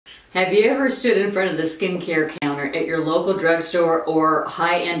Have you ever stood in front of the skincare counter at your local drugstore or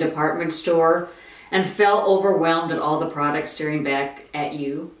high-end department store and felt overwhelmed at all the products staring back at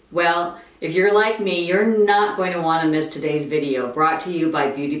you? Well, if you're like me, you're not going to want to miss today's video, brought to you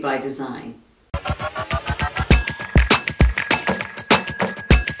by Beauty by Design.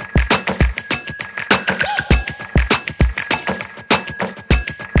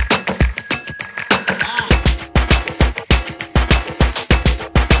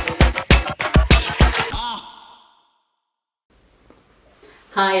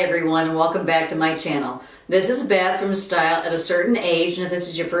 Hi everyone, and welcome back to my channel. This is Beth from Style at a Certain Age, and if this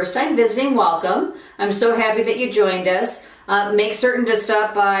is your first time visiting, welcome. I'm so happy that you joined us. Make certain to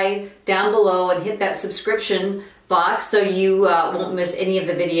stop by down below and hit that subscription box so you won't miss any of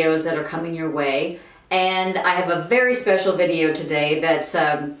the videos that are coming your way. And I have a very special video today that's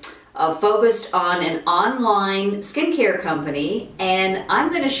focused on an online skincare company, and I'm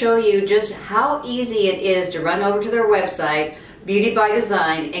going to show you just how easy it is to run over to their website, Beauty by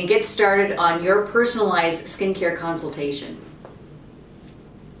Design, and get started on your personalized skincare consultation.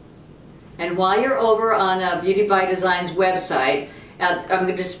 And while you're over on Beauty by Design's website, I'm going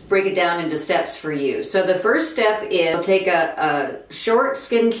to just break it down into steps for you. So the first step is take a short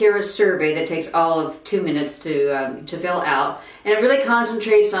skincare survey that takes all of 2 minutes to fill out, and it really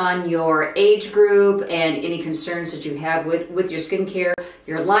concentrates on your age group and any concerns that you have with your skincare,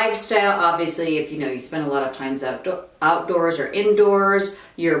 your lifestyle, obviously if you spend a lot of times outdoors or indoors,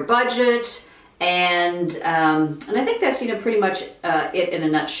 your budget, and I think that's pretty much it in a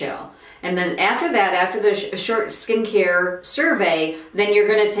nutshell. And then after that, after the short skincare survey, then you're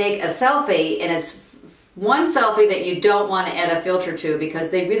going to take a selfie, and it's one selfie that you don't want to add a filter to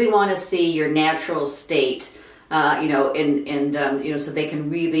because they really want to see your natural state, so they can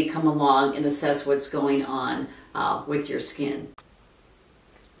really come along and assess what's going on with your skin.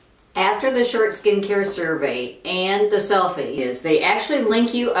 After the short skincare survey and the selfie, they actually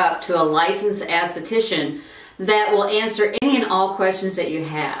link you up to a licensed esthetician that will answer any and all questions that you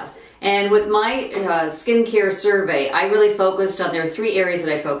have. And with my skincare survey, I really focused on, there are 3 areas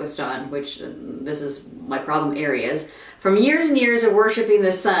that I focused on, which this is my problem areas. From years and years of worshiping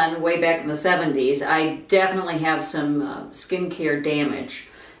the sun way back in the 70s, I definitely have some skincare damage.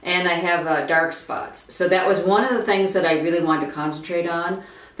 And I have dark spots. So that was one of the things that I really wanted to concentrate on.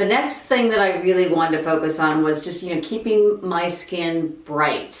 The next thing that I really wanted to focus on was just, keeping my skin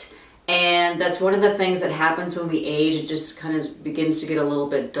bright. And that's one of the things that happens when we age. It just kind of begins to get a little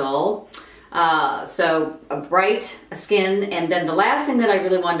bit dull. So a bright skin. And then the last thing that I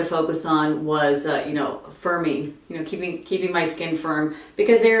really wanted to focus on was, firming, keeping my skin firm.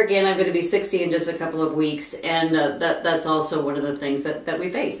 Because there again, I'm going to be 60 in just a couple of weeks. And that's also one of the things that we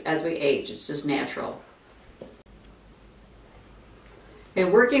face as we age. It's just natural.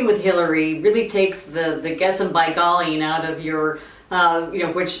 And working with Hillary really takes the guessing by golly out of your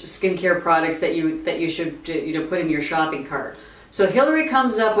which skincare products that you should put in your shopping cart. So Hillary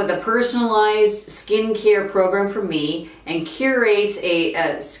comes up with a personalized skincare program for me and curates a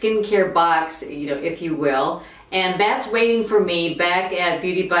skincare box, if you will, and that's waiting for me back at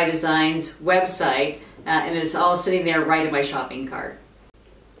Beauty by Design's website, and it's all sitting there right in my shopping cart.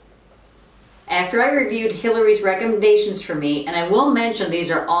 After I reviewed Hillary's recommendations for me, and I will mention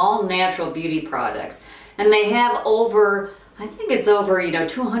these are all natural beauty products, and they have over, I think it's over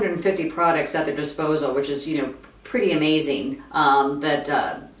 250 products at their disposal, which is pretty amazing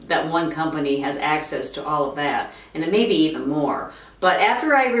that one company has access to all of that, and it may be even more. But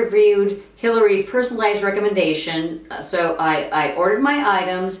after I reviewed Hillary's personalized recommendation, so I ordered my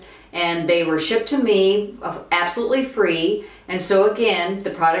items, and they were shipped to me absolutely free. And so again, the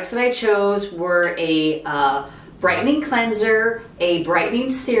products that I chose were a brightening cleanser, a brightening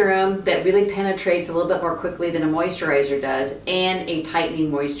serum that really penetrates a little bit more quickly than a moisturizer does, and a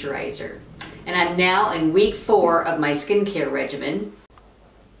tightening moisturizer. And I'm now in week 4 of my skincare regimen.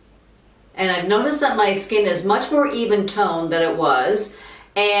 And I've noticed that my skin is much more even toned than it was.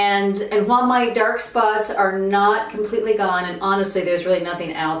 And while my dark spots are not completely gone, and honestly there's really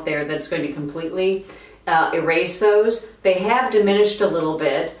nothing out there that's going to completely erase those, they have diminished a little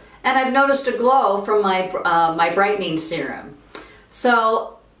bit, and I've noticed a glow from my my brightening serum.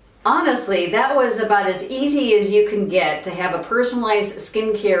 So honestly, that was about as easy as you can get to have a personalized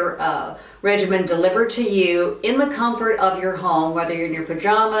skincare regimen delivered to you in the comfort of your home, whether you're in your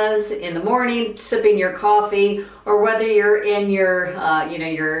pajamas in the morning sipping your coffee, or whether you're in your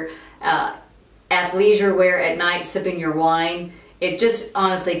your athleisure wear at night sipping your wine. It just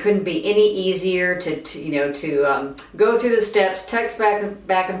honestly couldn't be any easier to go through the steps, text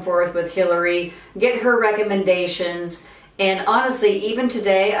back and forth with Hillary, get her recommendations, And honestly, even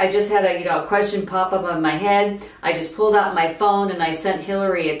today, I just had a question pop up on my head. I just pulled out my phone and I sent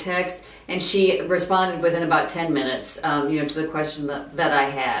Hillary a text, and she responded within about 10 minutes, to the question that I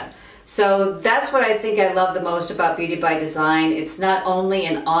had. So that's what I think I love the most about Beauty by Design. It's not only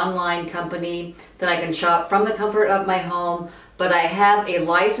an online company that I can shop from the comfort of my home, but I have a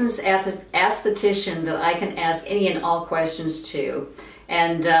licensed esthetician that I can ask any and all questions to,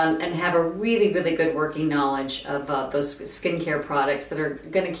 and have a really, really good working knowledge of those skincare products that are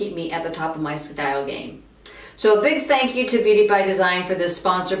going to keep me at the top of my style game. So a big thank you to Beauty by Design for this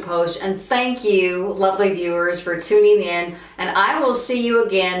sponsor post, and thank you, lovely viewers, for tuning in, and I will see you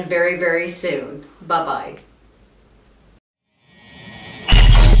again very, very soon. Bye-bye.